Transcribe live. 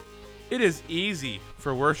It is easy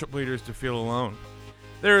for worship leaders to feel alone.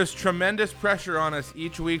 There is tremendous pressure on us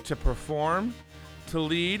each week to perform, to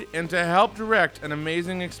lead, and to help direct an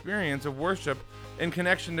amazing experience of worship in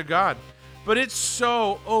connection to God. But it's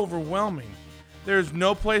so overwhelming. There's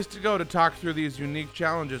no place to go to talk through these unique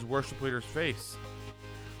challenges worship leaders face.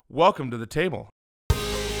 Welcome to the table.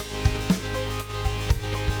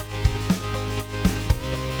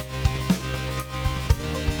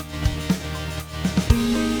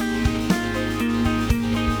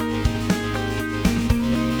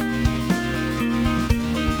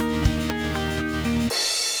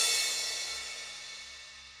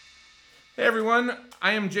 Hey everyone,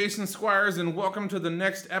 I am Jason Squires and welcome to the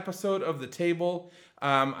next episode of The Table.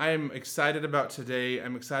 I am excited about today.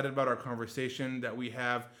 I'm excited about our conversation that we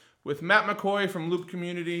have with Matt McCoy from Loop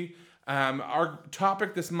Community. Our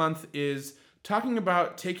topic this month is talking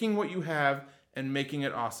about taking what you have and making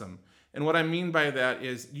it awesome. And what I mean by that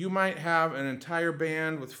is you might have an entire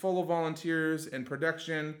band with full of volunteers and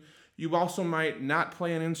production. You also might not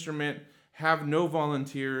play an instrument, have no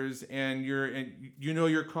volunteers, and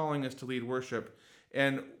your calling is to lead worship.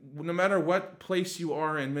 And no matter what place you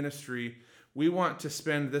are in ministry, we want to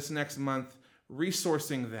spend this next month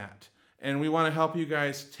resourcing that. And we want to help you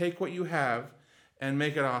guys take what you have and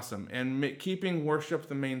make it awesome and keeping worship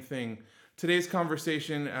the main thing. Today's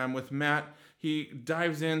conversation with Matt, he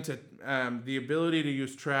dives into the ability to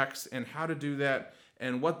use tracks and how to do that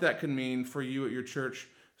and what that can mean for you at your church.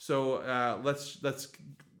 So let's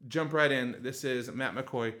jump right in. This is Matt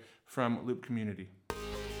McCoy from Loop Community.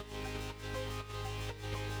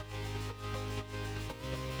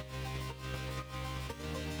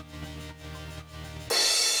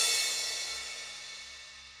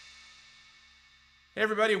 Hey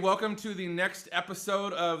everybody, welcome to the next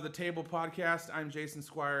episode of the Table Podcast. I'm Jason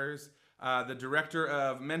Squires, the director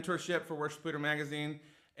of mentorship for Worship Leader Magazine,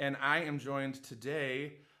 and I am joined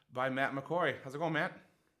today by Matt McCoy. How's it going, Matt?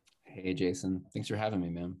 Hey Jason, thanks for having me,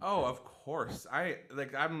 man. Oh, of course. I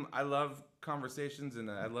love conversations, and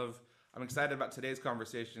I'm excited about today's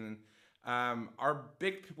conversation.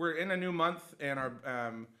 We're in a new month, and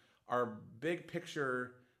our big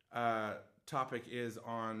picture topic is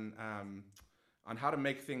on how to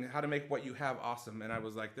make what you have awesome. And I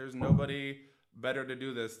was like, there's nobody better to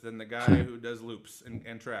do this than the guy who does loops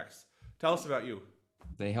and tracks. Tell us about you.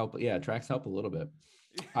 They help. Yeah, tracks help a little bit.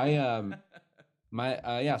 So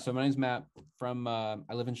my name's Matt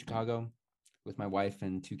I live in Chicago with my wife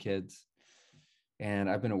and two kids, and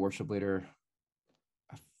I've been a worship leader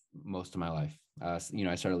most of my life. I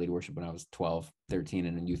started leading worship when I was 12, 13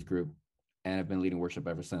 in a youth group, and I've been leading worship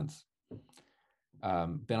ever since.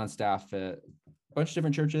 Been on staff at a bunch of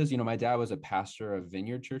different churches. My dad was a pastor of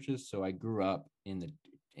vineyard churches, so I grew up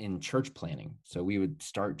in church planning. So we would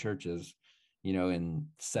start churches, in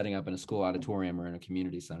setting up in a school auditorium or in a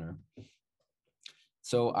community center.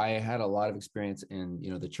 So I had a lot of experience in,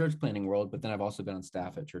 the church planning world, but then I've also been on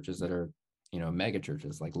staff at churches that are, mega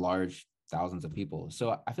churches, like large thousands of people.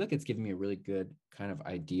 So I feel like it's given me a really good kind of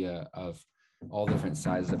idea of all different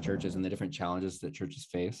sizes of churches and the different challenges that churches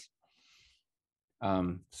face.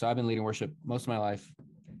 So I've been leading worship most of my life.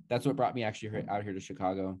 That's what brought me actually out here to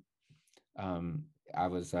Chicago. I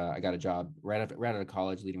got a job right out of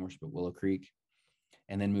college leading worship at Willow Creek,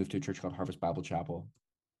 and then moved to a church called Harvest Bible Chapel.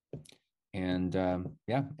 And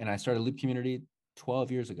I started Loop Community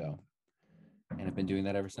 12 years ago, and I've been doing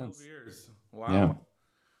that ever since. 12 years. Wow. Yeah.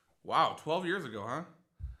 Wow, 12 years ago, huh?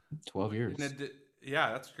 12 years.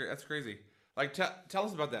 Yeah, that's crazy. Like, tell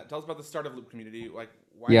us about that. Tell us about the start of Loop Community. Like,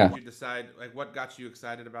 why did you decide, like, what got you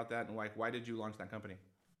excited about that, and like, why did you launch that company?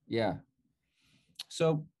 Yeah.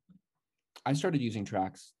 So I started using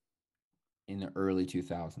tracks in the early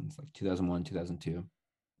 2000s, like 2001, 2002.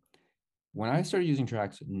 When I started using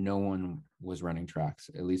tracks, no one was running tracks,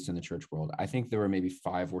 at least in the church world. I think there were maybe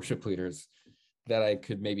 5 worship leaders that I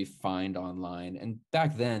could maybe find online. And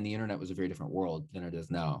back then, the internet was a very different world than it is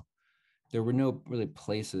now. There were no really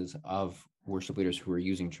places of worship leaders who were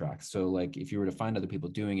using tracks. So like if you were to find other people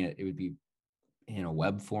doing it, it would be in a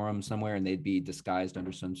web forum somewhere, and they'd be disguised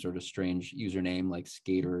under some sort of strange username like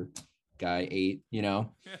Skater Guy 8,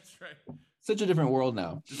 That's right. Such a different world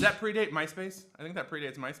now. Does that predate MySpace? I think that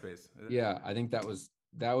predates MySpace. Yeah, I think that was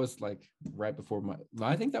like right before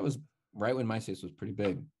I think that was right when MySpace was pretty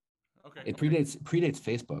big. Okay. It predates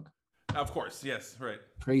Facebook. Of course, yes, right.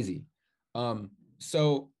 Crazy.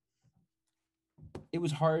 So it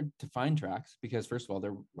was hard to find tracks because first of all,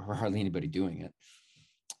 there were hardly anybody doing it.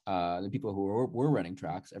 The people who were running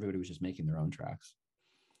tracks, everybody was just making their own tracks.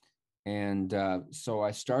 And so I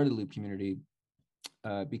started Loop Community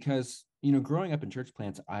because, growing up in church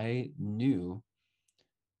plants, I knew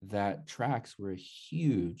that tracks were a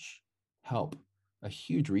huge help, a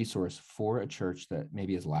huge resource for a church that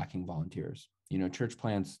maybe is lacking volunteers. Church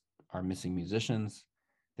plants are missing musicians.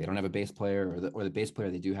 They don't have a bass player, or the bass player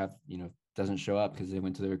they do have, doesn't show up because they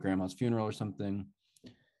went to their grandma's funeral or something.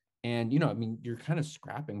 And, I mean, you're kind of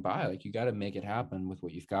scrapping by, like you got to make it happen with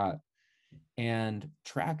what you've got. And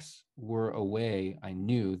tracks were a way I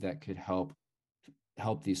knew that could help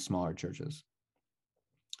these smaller churches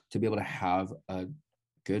to be able to have a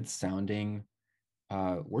good sounding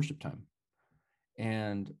worship time.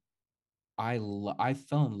 And I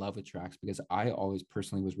fell in love with tracks because I always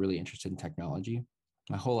personally was really interested in technology.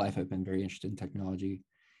 My whole life I've been very interested in technology,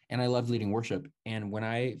 and I loved leading worship. And when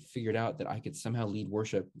I figured out that I could somehow lead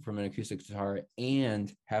worship from an acoustic guitar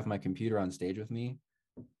and have my computer on stage with me,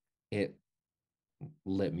 it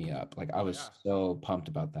lit me up. Like I was so pumped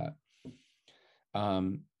about that.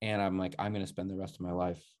 And I'm like, I'm going to spend the rest of my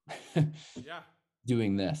life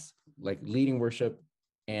doing this, like leading worship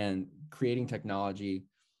and creating technology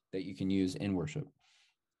that you can use in worship.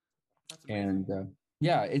 That's amazing.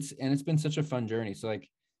 And it's been such a fun journey. So like,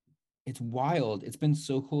 it's wild. It's been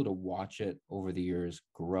so cool to watch it over the years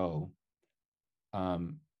grow.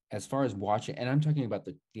 As far as watching, and I'm talking about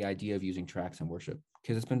the idea of using tracks in worship,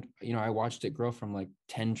 because it's been, I watched it grow from like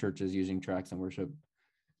 10 churches using tracks in worship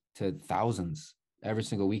to thousands every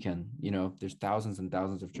single weekend. There's thousands and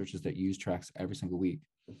thousands of churches that use tracks every single week.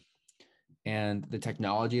 And the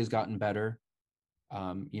technology has gotten better.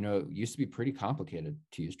 It used to be pretty complicated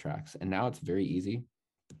to use tracks, and now it's very easy.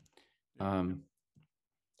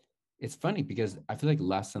 It's funny because I feel like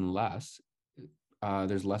less and less,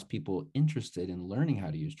 there's less people interested in learning how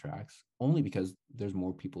to use tracks, only because there's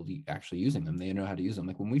more people actually using them. They know how to use them.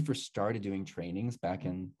 Like when we first started doing trainings back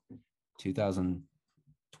in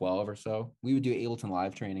 2012 or so, we would do Ableton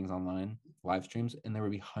Live trainings online, live streams, and there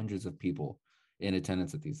would be hundreds of people in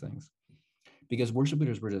attendance at these things because worship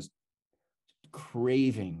leaders were just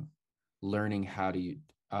craving learning how to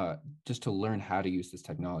just to learn how to use this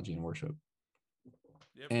technology in worship.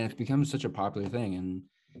 And it's become such a popular thing, and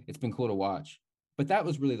it's been cool to watch. But that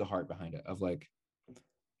was really the heart behind it, of like,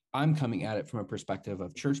 I'm coming at it from a perspective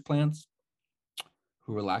of church plants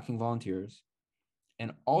who are lacking volunteers.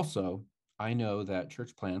 And also, I know that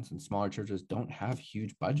church plants and smaller churches don't have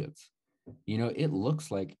huge budgets. It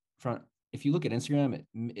looks like if you look at Instagram,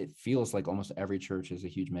 it feels like almost every church is a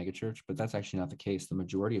huge mega church, but that's actually not the case. The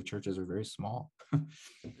majority of churches are very small.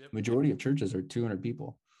 Majority of churches are 200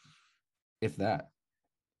 people, if that.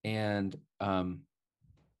 And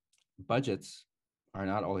budgets are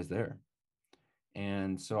not always there.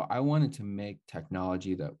 And so I wanted to make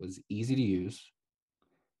technology that was easy to use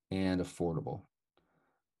and affordable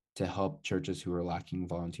to help churches who are lacking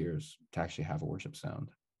volunteers to actually have a worship sound.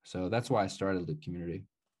 So that's why I started Loop Community.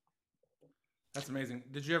 That's amazing.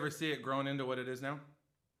 Did you ever see it growing into what it is now?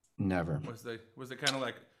 Never. Was it kind of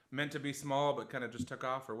like meant to be small but kind of just took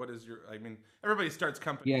off, or what is your? I mean, everybody starts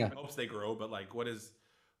companies and hopes they grow, but like, what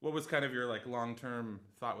was kind of your like long-term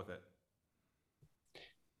thought with it?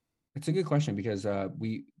 It's a good question because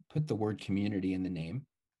we put the word community in the name.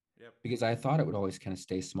 Because I thought it would always kind of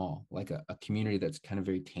stay small, like a community that's kind of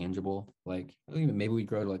very tangible. Like maybe we'd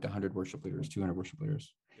grow to like 100 worship leaders, 200 worship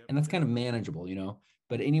leaders. And that's kind of manageable,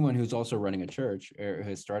 But anyone who's also running a church or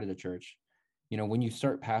has started a church, when you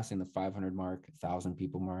start passing the 500 mark, 1,000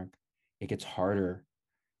 people mark, it gets harder.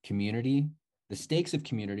 Community, the stakes of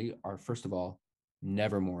community are, first of all,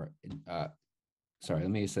 never more. Sorry, let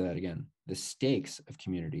me say that again. The stakes of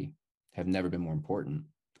community have never been more important,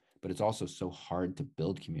 but it's also so hard to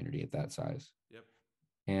build community at that size.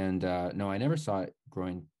 And no, I never saw it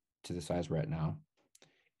growing to the size we're at now.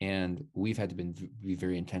 And we've had to be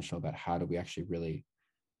very intentional about how do we actually really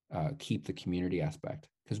keep the community aspect,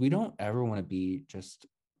 because we don't ever want to be just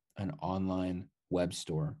an online web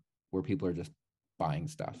store where people are just buying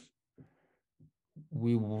stuff.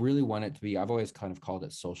 We really want it to be, I've always kind of called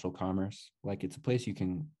it social commerce. Like it's a place you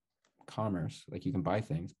can commerce, like you can buy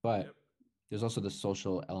things, but there's also the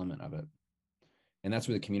social element of it. And that's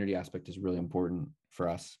where the community aspect is really important for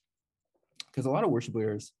us. Because a lot of worship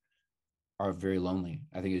leaders are very lonely,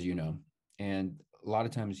 I think, as you know. And a lot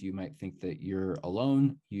of times you might think that you're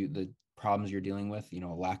alone. The problems you're dealing with, a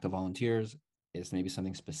lack of volunteers is maybe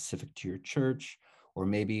something specific to your church, or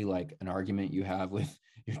maybe like an argument you have with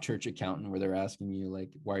your church accountant where they're asking you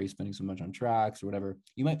like, why are you spending so much on tracks or whatever?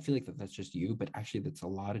 You might feel like that's just you, but actually that's a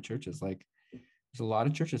lot of churches. Like there's a lot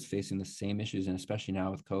of churches facing the same issues. And especially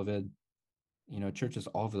now with COVID, churches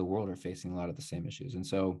all over the world are facing a lot of the same issues. And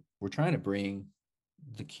so we're trying to bring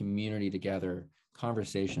the community together,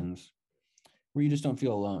 conversations where you just don't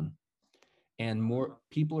feel alone. And more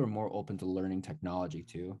people are more open to learning technology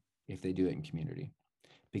too if they do it in community,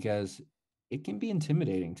 because it can be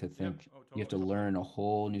intimidating to Yep. think Oh, you have totally. to learn a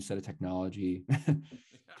whole new set of technology. Yeah.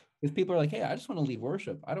 Because people are like, hey, I just want to lead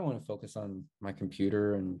worship. I don't want to focus on my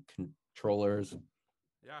computer and controllers.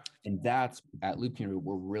 Yeah. And that's at Loop Community,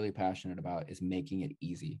 what we're really passionate about is making it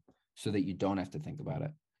easy so that you don't have to think about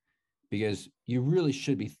it, because you really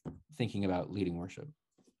should be thinking about leading worship.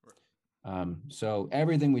 Right. So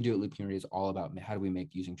everything we do at Loop Community is all about how do we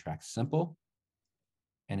make using tracks simple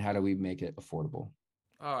and how do we make it affordable.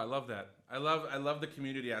 Oh, I love that. I love the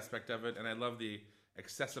community aspect of it, and I love the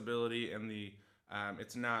accessibility and the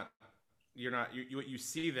it's not you're not you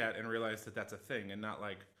see that and realize that that's a thing and not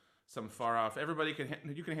like some far off. Everybody can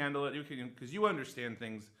you can handle it. You can because you understand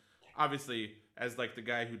things. Obviously, as like the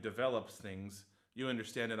guy who develops things, you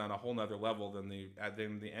understand it on a whole nother level than the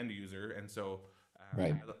end user, and so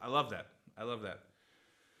Right. I love that. I love that.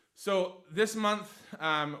 So this month,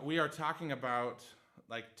 we are talking about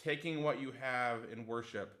like taking what you have in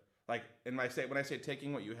worship. Like, and when I say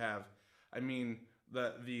taking what you have, I mean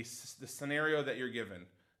the scenario that you're given,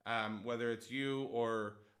 whether it's you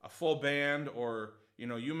or a full band, or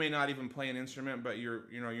you may not even play an instrument, but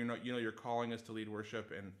your calling is to lead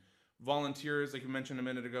worship, and volunteers, like you mentioned a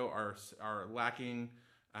minute ago, are lacking.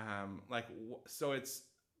 So it's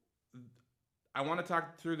I want to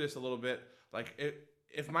talk through this a little bit. Like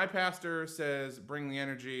if my pastor says bring the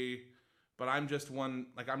energy, but I'm just one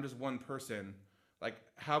person. Like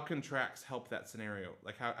how can tracks help that scenario?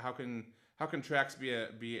 Like how can tracks be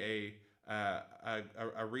a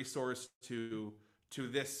resource to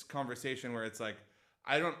this conversation where it's like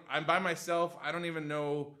I'm by myself. I don't even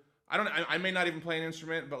know. I may not even play an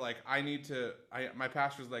instrument, but like I need to. My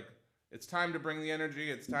pastor's like it's time to bring the energy.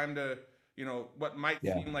 It's time to what might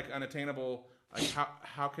Yeah, seem like unattainable, like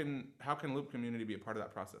how can Loop Community be a part of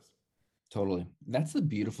that process? totally. That's the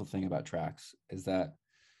beautiful thing about tracks is that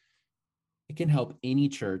it can help any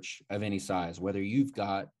church of any size, whether you've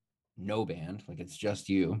got no band, like it's just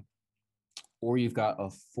you, or you've got a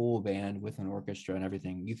full band with an orchestra and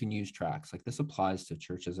everything. You can use tracks. Like this applies to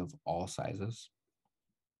churches of all sizes.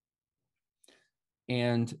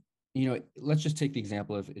 And let's just take the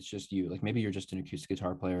example of it's just you. Like maybe you're just an acoustic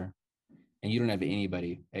guitar player and you don't have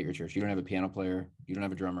anybody at your church. You don't have a piano player, you don't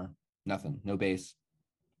have a drummer, nothing, no bass.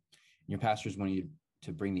 Your pastors want you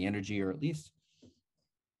to bring the energy, or at least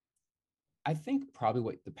I think probably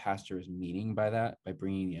what the pastor is meaning by that, by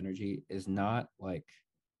bringing the energy, is not like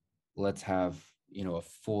let's have a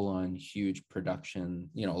full-on huge production,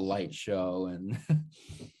 light show, and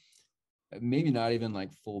maybe not even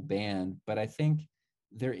like full band, but I think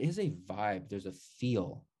there is a vibe, there's a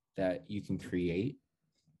feel that you can create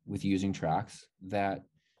with using tracks, that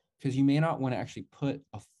because you may not want to actually put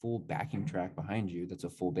a full backing track behind you that's a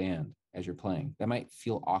full band as you're playing. That might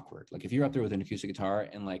feel awkward. Like if you're up there with an acoustic guitar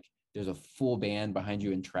and like there's a full band behind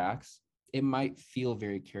you in tracks, it might feel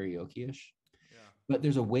very karaoke-ish. Yeah. But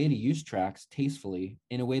there's a way to use tracks tastefully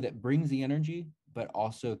in a way that brings the energy, but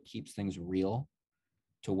also keeps things real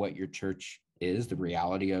to what your church is, the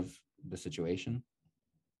reality of the situation.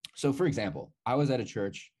 So, for example, I was at a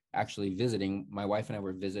church actually visiting, my wife and I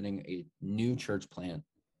were visiting a new church plant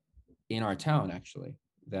in our town, actually,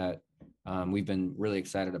 that we've been really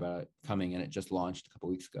excited about it coming, and it just launched a couple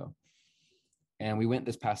weeks ago. And we went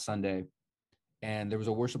this past Sunday, and there was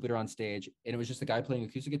a worship leader on stage, and it was just a guy playing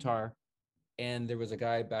acoustic guitar, and there was a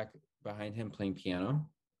guy back behind him playing piano.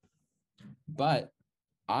 But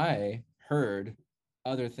I heard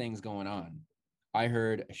other things going on. I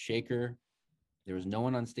heard a shaker. There was no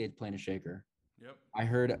one on stage playing a shaker. Yep. I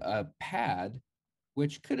heard a pad,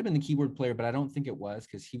 which could have been the keyboard player, but I don't think it was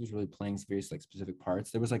because he was really playing various like specific parts.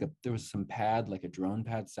 There was some pad, like a drone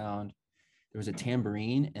pad sound. There was a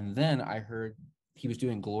tambourine, and then I heard he was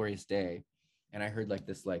doing Glorious Day, and I heard like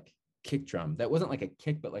this like kick drum that wasn't like a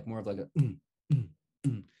kick, but like more of like a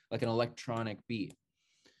like an electronic beat.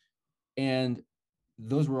 And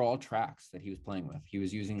those were all tracks that he was playing with. He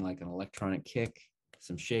was using like an electronic kick,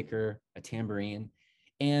 some shaker, a tambourine.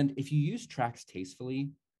 And if you use tracks tastefully,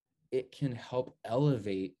 it can help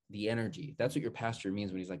elevate the energy. That's what your pastor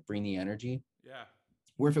means when he's like, bring the energy. Yeah.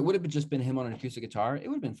 Where if it would have just been him on an acoustic guitar, it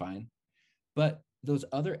would have been fine. But those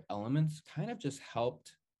other elements kind of just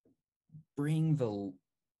helped bring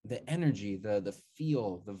the energy, the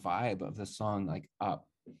feel, the vibe of the song like up,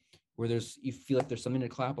 where you feel like there's something to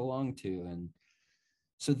clap along to. And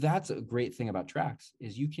so that's a great thing about tracks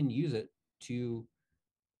is you can use it to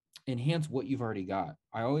enhance what you've already got.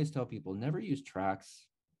 I always tell people never use tracks.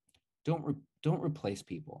 Don't replace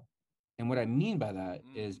people. And what I mean by that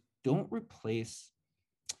Mm. is don't replace,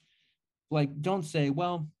 like don't say,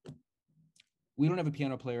 well, we don't have a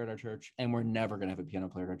piano player at our church, and we're never going to have a piano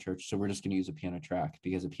player at our church. So we're just going to use a piano track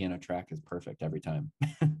because a piano track is perfect every time.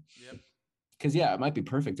 Yep. Because, yeah, it might be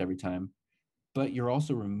perfect every time, but you're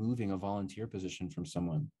also removing a volunteer position from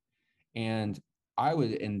someone. And I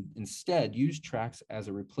would instead use tracks as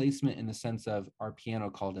a replacement in the sense of our piano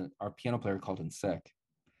player called in sick,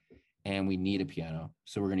 and we need a piano,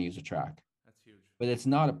 so we're going to use a track. That's huge. But it's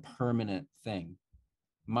not a permanent thing.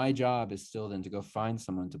 My job is still then to go find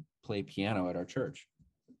someone to play piano at our church.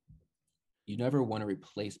 You never want to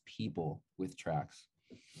replace people with tracks.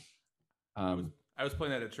 I was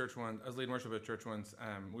playing that at church once. I was leading worship at church once.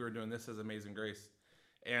 We were doing This Is Amazing Grace,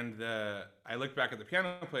 and I looked back at the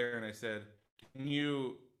piano player and I said, "Can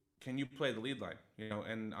you play the lead line?"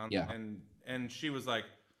 And she was like,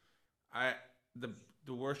 the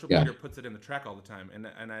worship leader puts it in the track all the time,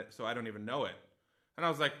 so I don't even know it." And I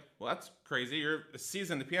was like, "Well, that's crazy. You're a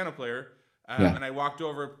seasoned piano player." And I walked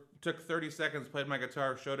over, took 30 seconds, played my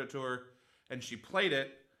guitar, showed it to her, and she played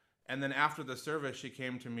it. And then after the service, she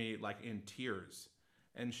came to me like in tears,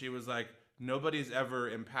 and she was like, "Nobody's ever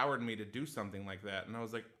empowered me to do something like that." And I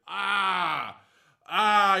was like,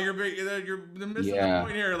 you're missing the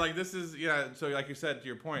point here. Like, this is, so like you said, to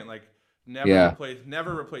your point, like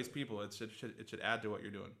never replace people. It should add to what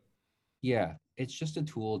you're doing. Yeah, it's just a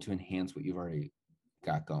tool to enhance what you've already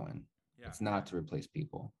got going. Yeah. It's not to replace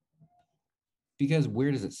people. Because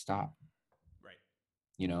where does it stop? Right.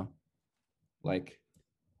 Like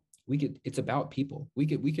it's about people. We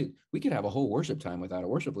could have a whole worship time without a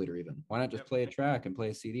worship leader even. Why not just play a track and play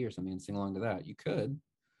a CD or something and sing along to that? You could.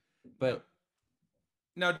 But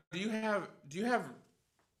now do you have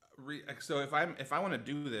so if I want to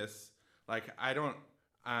do this, like I don't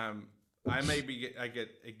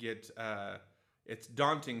it's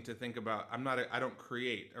daunting to think about. I don't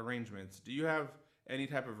create arrangements. Do you have any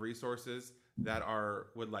type of resources that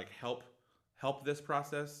would like help this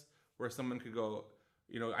process, where someone could go,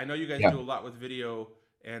 I know you guys do a lot with video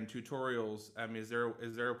and tutorials. Is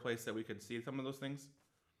there a place that we could see some of those things?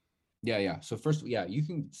 Yeah. So first, you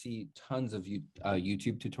can see tons of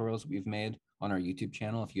YouTube tutorials we've made on our YouTube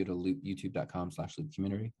channel. If you go to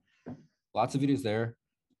youtube.com/loopcommunity, lots of videos there.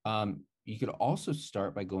 You could also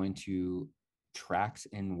start by going to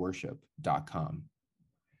tracksinworship.com.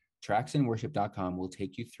 Tracksinworship.com will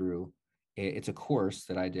take you through. It's a course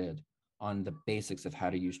that I did on the basics of how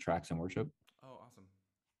to use tracks in worship. Oh, awesome.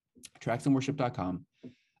 Tracksinworship.com.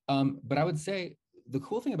 But I would say the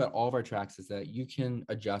cool thing about all of our tracks is that you can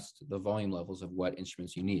adjust the volume levels of what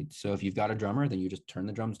instruments you need. So if you've got a drummer, then you just turn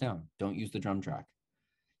the drums down. Don't use the drum track.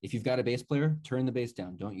 If you've got a bass player, turn the bass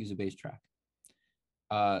down. Don't use a bass track.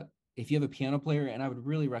 If you have a piano player, and I would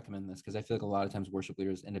really recommend this because I feel like a lot of times worship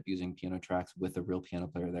leaders end up using piano tracks with a real piano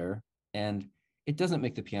player there. And it doesn't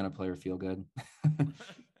make the piano player feel good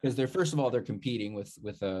because first of all, they're competing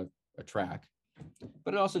with a track,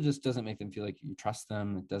 but it also just doesn't make them feel like you trust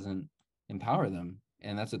them. It doesn't empower them,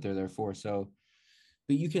 and that's what they're there for. So,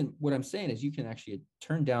 but what I'm saying is you can actually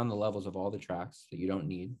turn down the levels of all the tracks that you don't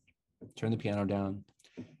need, turn the piano down.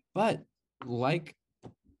 But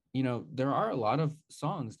there are a lot of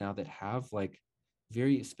songs now that have like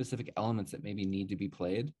very specific elements that maybe need to be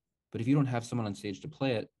played. But if you don't have someone on stage to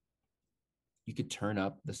play it, you could turn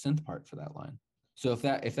up the synth part for that line. So if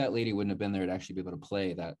that lady wouldn't have been there to actually be able to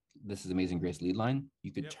play that This Is Amazing Grace lead line,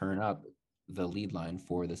 you could turn up the lead line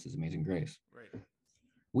for This Is Amazing Grace. Right.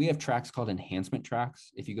 We have tracks called enhancement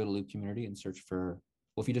tracks. If you go to Loop Community and search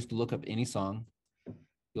if you just look up any song,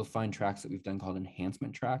 you'll find tracks that we've done called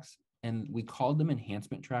enhancement tracks. And we called them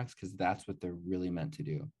enhancement tracks because that's what they're really meant to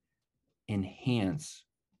do. Enhance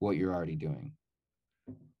what you're already doing.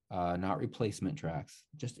 Not replacement tracks,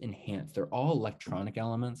 just enhance. They're all electronic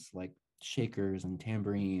elements like shakers and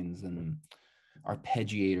tambourines and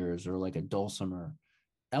arpeggiators or like a dulcimer.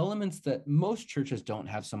 Elements that most churches don't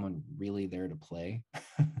have someone really there to play.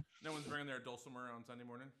 No one's bringing their dulcimer on Sunday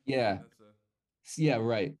morning? Yeah. Yeah,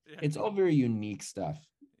 right. Yeah. It's all very unique stuff.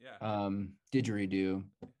 Yeah. Didgeridoo,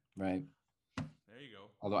 right? There you go.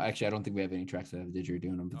 Although actually, I don't think we have any tracks that have didgeridoo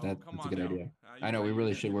in them, but that's a good idea. I know we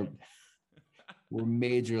really should. We're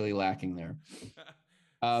majorly lacking there.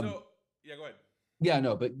 Go ahead. Yeah,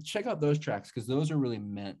 no, but check out those tracks because those are really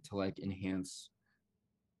meant to like enhance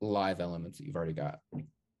live elements that you've already got.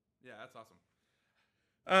 Yeah, that's awesome.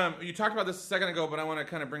 You talked about this a second ago, but I want to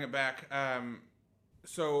kind of bring it back.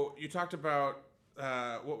 So you talked about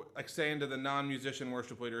saying to the non-musician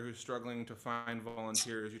worship leader who's struggling to find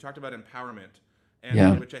volunteers. You talked about empowerment,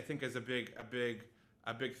 which I think is a big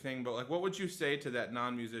thing. But like, what would you say to that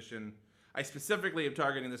non-musician? I specifically am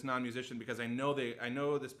targeting this non-musician because I know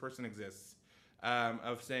this person exists.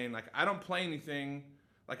 Of saying like, I don't play anything,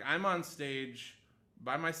 Like I'm on stage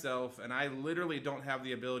by myself and I literally don't have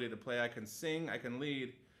the ability to play. I can sing, I can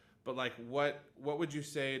lead, but like what would you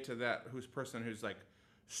say to that who's person who's like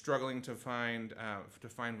struggling to find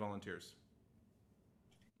volunteers?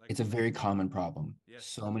 Like It's a very common problem. yes.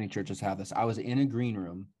 So many churches have this. I was in a green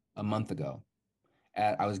room a month ago.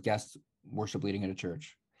 I was guest worship leading at a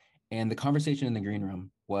church, and the conversation in the green room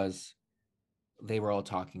was they were all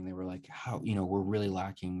talking. They were like, "How we're really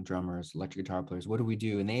lacking drummers, electric guitar players. What do we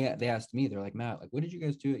do?" And they asked me. They're like, "Matt, like, what did you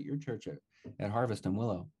guys do at your church at Harvest and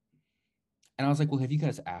Willow?" And I was like, "Well, have you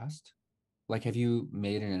guys asked? Like, have you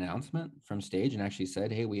made an announcement from stage and actually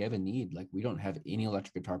said, hey, we have a need. Like, we don't have any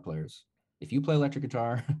electric guitar players. If you play electric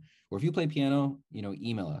guitar or if you play piano,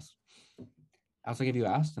 email us." I was like, "Have you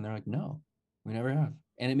asked?" And they're like, "No, we never have."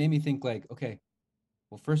 And it made me think like, okay,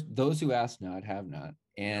 well, first, those who ask not have not.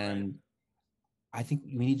 You're right. And I think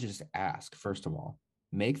we need to just ask, first of all,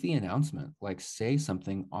 make the announcement, like say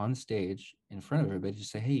something on stage in front of everybody.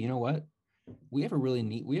 Just say, hey, you know what? We have a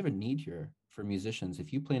need here for musicians.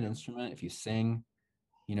 If you play an Yep. instrument, if you sing,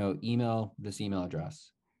 email this email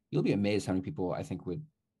address. You'll be amazed how many people I think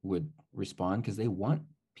would respond because they want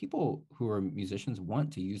people who are musicians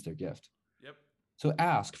want to use their gift. Yep. So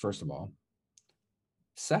ask, first of all.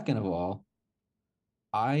 Second of all,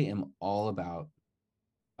 I am all about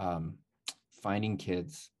um, finding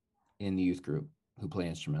kids in the youth group who play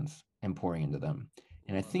instruments and pouring into them.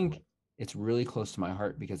 And I Love it. think it's really close to my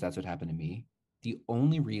heart because that's what happened to me. The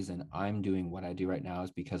only reason I'm doing what I do right now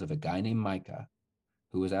is because of a guy named Micah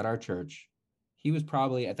who was at our church. He was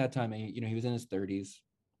probably at that time, he was in his 30s.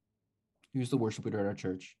 He was the worship leader at our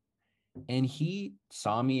church. And he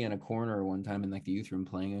saw me in a corner one time in like the youth room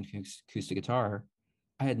playing an acoustic guitar.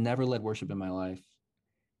 I had never led worship in my life.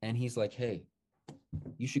 And he's like, hey,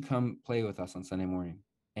 you should come play with us on Sunday morning.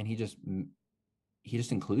 And he just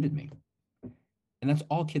included me. And that's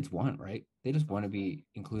all kids want, right? They just want to be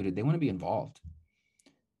included. They want to be involved.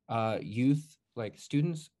 Youth, like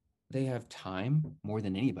students, they have time more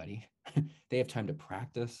than anybody. They have time to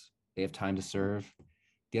practice. They have time to serve.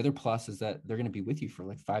 The other plus is that they're going to be with you for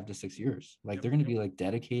like 5 to 6 years. Like Yep. they're going to be like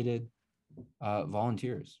dedicated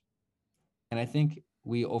volunteers. And I think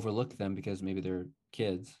we overlook them because maybe they're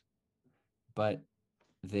kids, but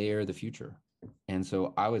they're the future. And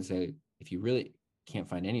so I would say if you really can't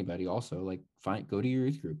find anybody, also like go to your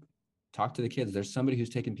youth group, talk to the kids. There's somebody who's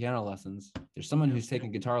taking piano lessons. There's someone Yep. who's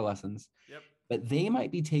taking guitar lessons, Yep. but they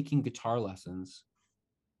might be taking guitar lessons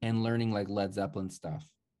and learning like Led Zeppelin stuff,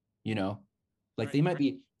 you know, like Right. they might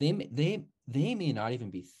be they may not even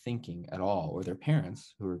be thinking at all, or their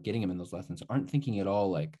parents who are getting them in those lessons aren't thinking at all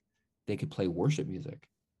like they could play worship music.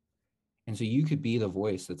 And so you could be the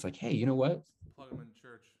voice that's like, hey, you know what? Plug them in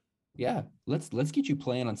church. Yeah, let's get you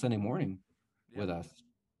playing on Sunday morning Yep. with us.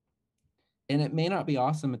 And it may not be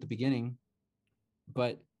awesome at the beginning,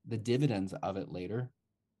 but the dividends of it later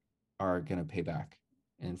are going to pay back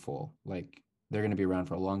in full. Like they're going to be around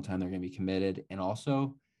for a long time. They're going to be committed. And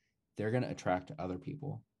also they're going to attract other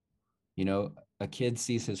people. A kid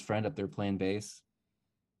sees his friend up there playing bass.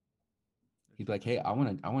 He'd be like, hey, I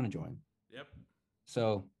want to join. Yep.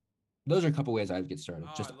 So those are a couple ways I'd get started.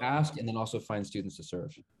 Oh, I Just love that. ask and then also find students to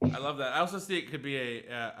serve. I love that. I also see it could be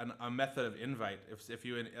a method of invite. If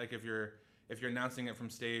you like if you're announcing it from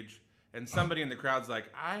stage and somebody in the crowd's like,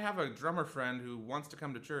 I have a drummer friend who wants to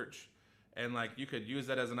come to church, and like you could use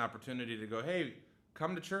that as an opportunity to go, hey,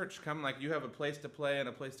 come to church. Come, like you have a place to play and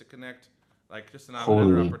a place to connect. Like just another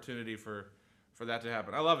Totally. opportunity for that to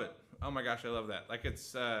happen. I love it. Oh my gosh, I love that. Like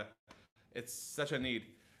it's such a need.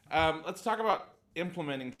 Let's talk about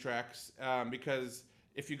implementing tracks because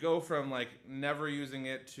if you go from like never using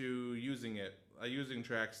it to using it, using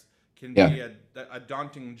tracks can Yeah. be a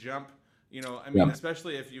daunting jump. I mean, Yeah.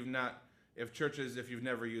 especially if you've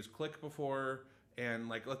never used Click before, and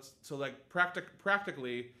like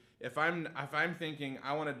practically, if I'm thinking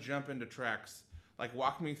I want to jump into tracks, like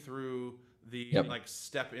walk me through the Yep. like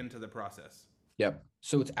step into the process. Yep.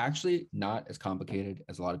 So it's actually not as complicated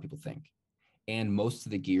as a lot of people think. And most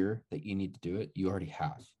of the gear that you need to do it, you already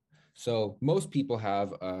have. So most people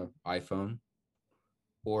have an iPhone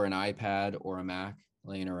or an iPad or a Mac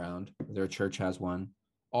laying around. Their church has one.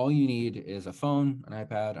 All you need is a phone, an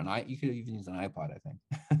iPad, you could even use an iPod, I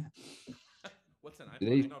think. What's an do iPod?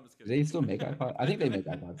 they No, I'm just do kidding. they still make iPod? I think they make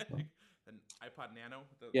iPods still. An iPod Nano.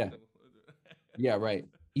 Yeah. Yeah, right.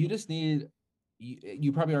 You just need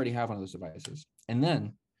you probably already have one of those devices. And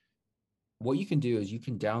then what you can do is you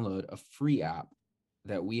can download a free app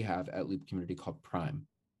that we have at Loop Community called Prime.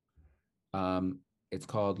 It's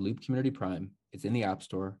called Loop Community Prime. It's in the App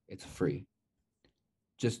Store. It's free.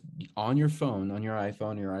 Just on your phone, on your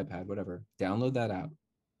iPhone, your iPad, whatever, download that app.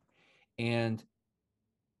 And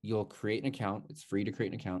you'll create an account. It's free to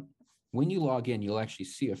create an account. When you log in, you'll actually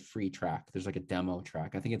see a free track. There's like a demo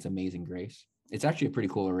track. I think it's Amazing Grace. It's actually a pretty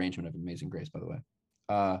cool arrangement of Amazing Grace, by the way.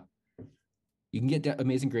 You can get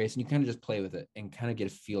Amazing Grace and you kind of just play with it and kind of get a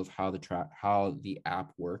feel of how the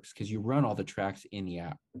app works, because you run all the tracks in the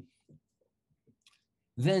app.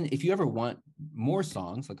 Then if you ever want more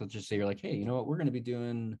songs, like let's just say you're like, hey, you know what, we're going to be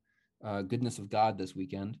doing Goodness of God this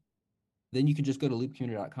weekend. Then you can just go to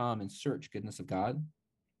loopcommunity.com and search Goodness of God,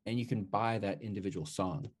 and you can buy that individual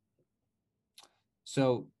song.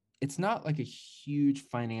 So it's not like a huge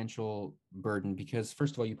financial burden, because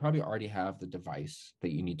first of all, you probably already have the device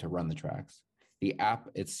that you need to run the tracks. The app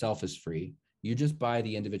itself is free. You just buy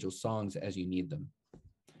the individual songs as you need them.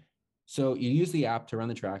 So you use the app to run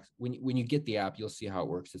the tracks. When you get the app, you'll see how it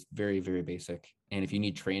works. It's very, very basic. And if you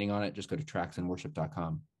need training on it, just go to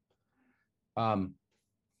tracksandworship.com.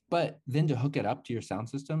 But then to hook it up to your sound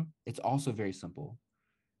system, it's also very simple.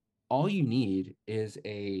 All you need is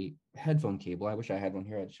a headphone cable. I wish I had one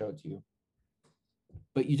here. I'd show it to you.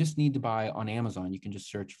 But you just need to buy on Amazon. You can just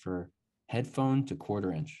search for headphone to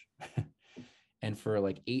quarter inch. And for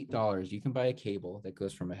like $8, you can buy a cable that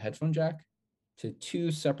goes from a headphone jack to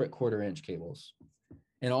 2 separate quarter-inch cables.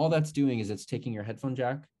 And all that's doing is it's taking your headphone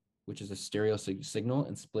jack, which is a stereo signal,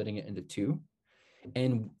 and splitting it into 2.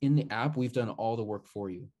 And in the app, we've done all the work for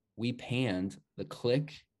you. We panned the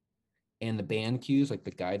click and the band cues, like the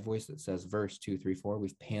guide voice that says verse 2, 3, 4.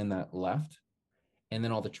 We've panned that left. And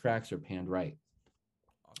then all the tracks are panned right.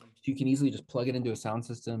 Awesome. So you can easily just plug it into a sound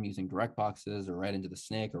system using direct boxes, or right into the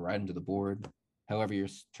snake, or right into the board. However your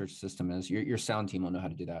church system is, your sound team will know how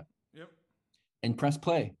to do that. Yep. And press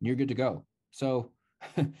play, and you're good to go. So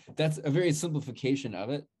that's a very simplification of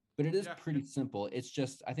it, but it is pretty simple. It's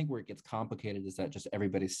just, I think where it gets complicated is that just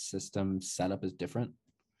everybody's system setup is different.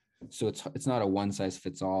 So it's not a one size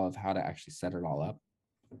fits all of how to actually set it all up.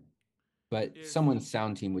 But someone's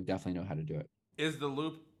sound team would definitely know how to do it. Is the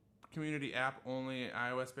Loop Community app only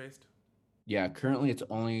iOS based? Yeah, currently it's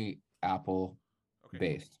only Apple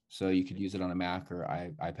based. So you could use it on a Mac or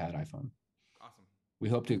iPad, iPhone. Awesome. We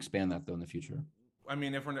hope to expand that though in the future. I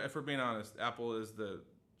mean, if we're being honest, Apple is the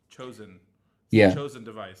chosen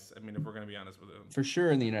device. I mean, if we're going to be honest with it, for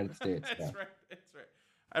sure in the United States. That's right.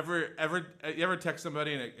 You ever text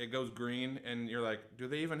somebody and it goes green and you're like, do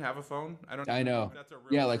they even have a phone? I know. That's a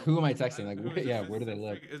real like who am I texting? Like where do they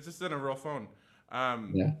live? It's just in a real phone.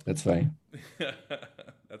 Yeah, that's funny.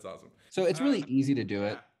 That's awesome. So it's really easy to do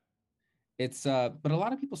it. It's but a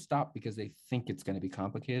lot of people stop because they think it's going to be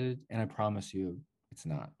complicated, and I promise you it's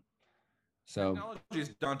not. So technology is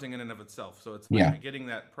daunting in and of itself. So it's like getting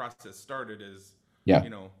that process started is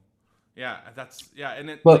and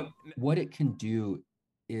it, but what it can do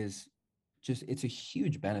is just, it's a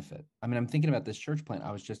huge benefit. I mean, I'm thinking about this church plant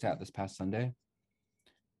I was just at this past Sunday.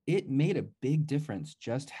 It made a big difference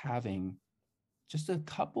just having just a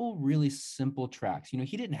couple really simple tracks. You know,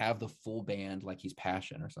 he didn't have the full band like he's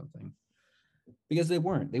Passion or something, because they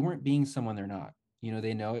weren't being someone they're not. You know,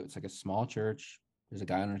 they know it's like a small church. There's a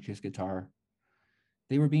guy on an acoustic guitar.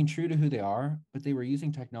 They were being true to who they are, but they were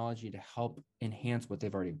using technology to help enhance what they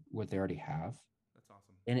already have. That's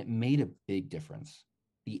awesome. And it made a big difference.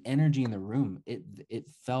 The energy in the room, it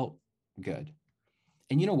felt good.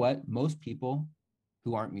 And you know what? Most people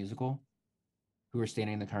who aren't musical, who are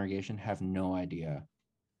standing in the congregation, have no idea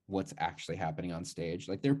what's actually happening on stage.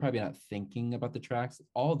 Like, they're probably not thinking about the tracks.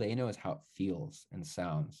 All they know is how it feels and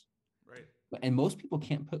sounds. Right. And most people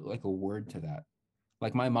can't put like a word to that.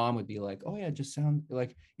 Like my mom would be like, oh yeah, it just sound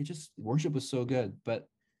like it just, worship was so good. But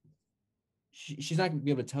she's not gonna be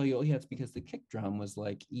able to tell you, oh yeah, it's because the kick drum was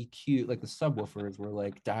like EQ, like the subwoofers were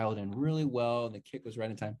like dialed in really well and the kick was right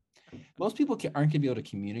in time. Most people aren't gonna be able to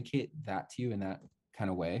communicate that to you in that kind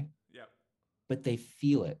of way. Yeah. But they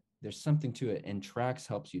feel it. There's something to it, and tracks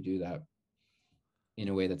helps you do that in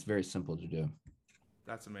a way that's very simple to do.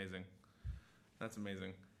 That's amazing. That's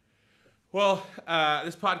amazing. Well,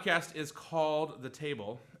 this podcast is called The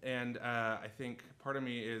Table, and I think part of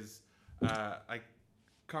me is like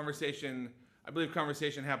conversation. I believe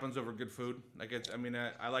conversation happens over good food. Like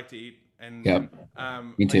I like to eat, and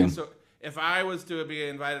me too. So if I was to be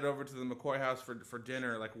invited over to the McCoy house for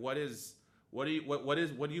dinner, like what do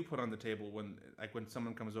you put on the table when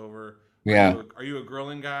someone comes over? Are you a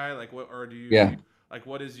grilling guy? Like what, or do you like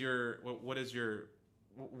what is your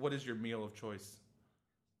meal of choice?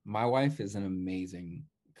 My wife is an amazing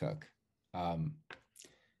cook. And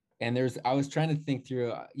I was trying to think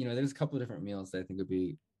through, there's a couple of different meals that I think would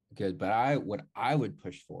be good, but what I would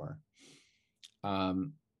push for,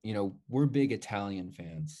 we're big Italian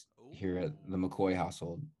fans here at the McCoy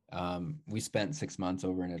household. We spent 6 months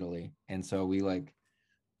over in Italy, and so we like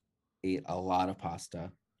ate a lot of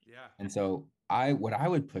pasta. Yeah. And so what I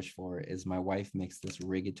would push for is my wife makes this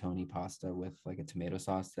rigatoni pasta with like a tomato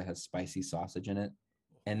sauce that has spicy sausage in it,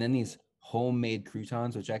 and then these homemade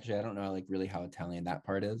croutons, which actually I don't know like really how Italian that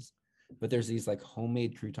part is, but there's these like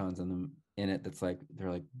homemade croutons in it that's like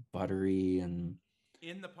they're like buttery and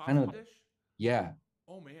In the kind pasta of dish? yeah,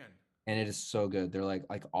 Oh man. and it is so good. They're like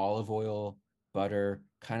olive oil, butter,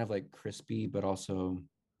 kind of like crispy, but also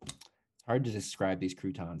it's hard to describe these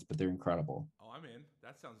croutons, but they're incredible. Oh, I'm in.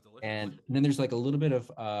 That sounds delicious. And then there's like a little bit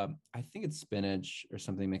of I think it's spinach or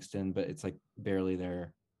something mixed in, but it's like barely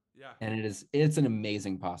there. Yeah. And it's an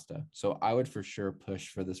amazing pasta. So I would for sure push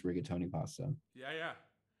for this rigatoni pasta. Yeah, yeah.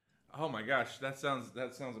 Oh my gosh, that sounds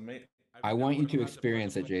amazing. I want you to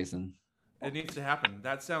experience it, Jason. It needs to happen.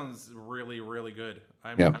 That sounds really, really good.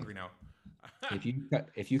 I'm Yep. hungry now.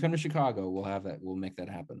 if you come to Chicago, we'll have that. We'll make that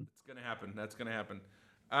happen. It's gonna happen. That's gonna happen.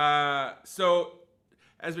 So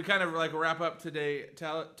as we kind of like wrap up today,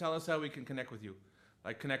 tell us how we can connect with you.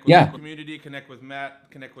 Like connect with the community, connect with Matt,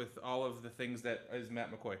 connect with all of the things that is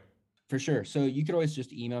Matt McCoy. For sure. So you could always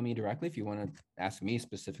just email me directly if you want to ask me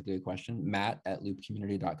specifically a question.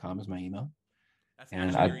 Matt@loopcommunity.com is my email. That's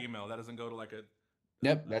actually your email. That doesn't go to like a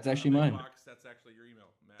Yep, that's actually mine. Box. That's actually your email,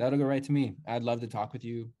 Matt. That'll go right to me. I'd love to talk with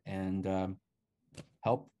you and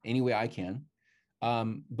help any way I can.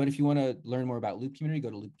 But if you want to learn more about Loop Community, go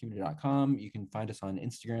to loopcommunity.com. You can find us on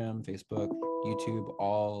Instagram, Facebook, YouTube,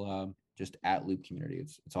 all just at Loop Community.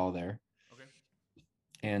 It's all there. Okay.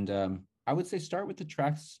 And I would say start with the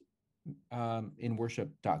tracks in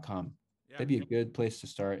worship.com. Yeah. That'd be a good place to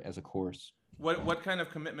start as a course. What kind of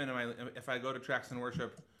commitment am I if I go to Tracks in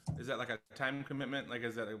Worship? Is that like a time commitment? Like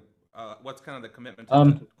is that what's kind of the commitment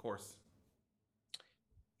to the course?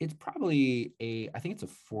 It's probably I think it's a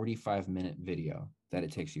 45-minute video that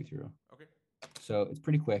it takes you through. Okay. So it's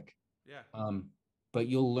pretty quick. Yeah. But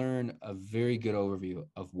you'll learn a very good overview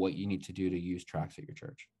of what you need to do to use tracks at your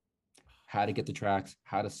church. How to get the tracks,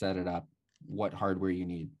 how to set it up, what hardware you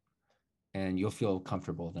need. And you'll feel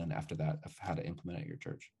comfortable then after that of how to implement it at your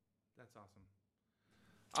church. That's awesome.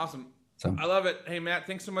 Awesome. So I love it. Hey, Matt,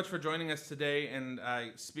 thanks so much for joining us today and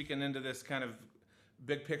speaking into this kind of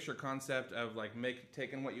big picture concept of like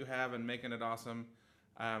taking what you have and making it awesome.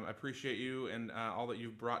 I appreciate you and all that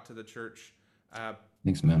you've brought to the church.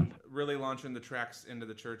 Thanks, man. Really launching the tracks into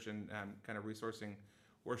the church and kind of resourcing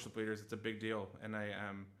worship leaders. It's a big deal. And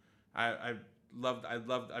I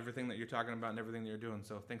loved everything that you're talking about and everything that you're doing.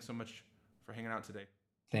 So thanks so much for hanging out today.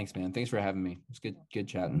 Thanks, man. Thanks for having me. It's good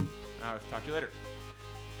chatting. I'll talk to you later.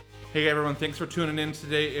 Hey, everyone. Thanks for tuning in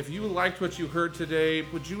today. If you liked what you heard today,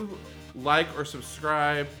 would you like or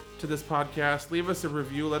subscribe to this podcast? Leave us a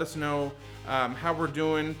review. Let us know how we're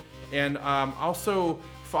doing. And also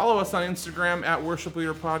follow us on Instagram at Worship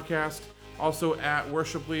Leader Podcast, also at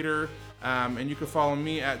Worship Leader. And you can follow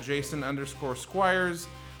me at Jason_Squires.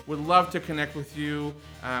 Would love to connect with you.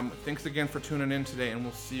 Thanks again for tuning in today, and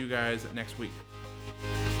we'll see you guys next week.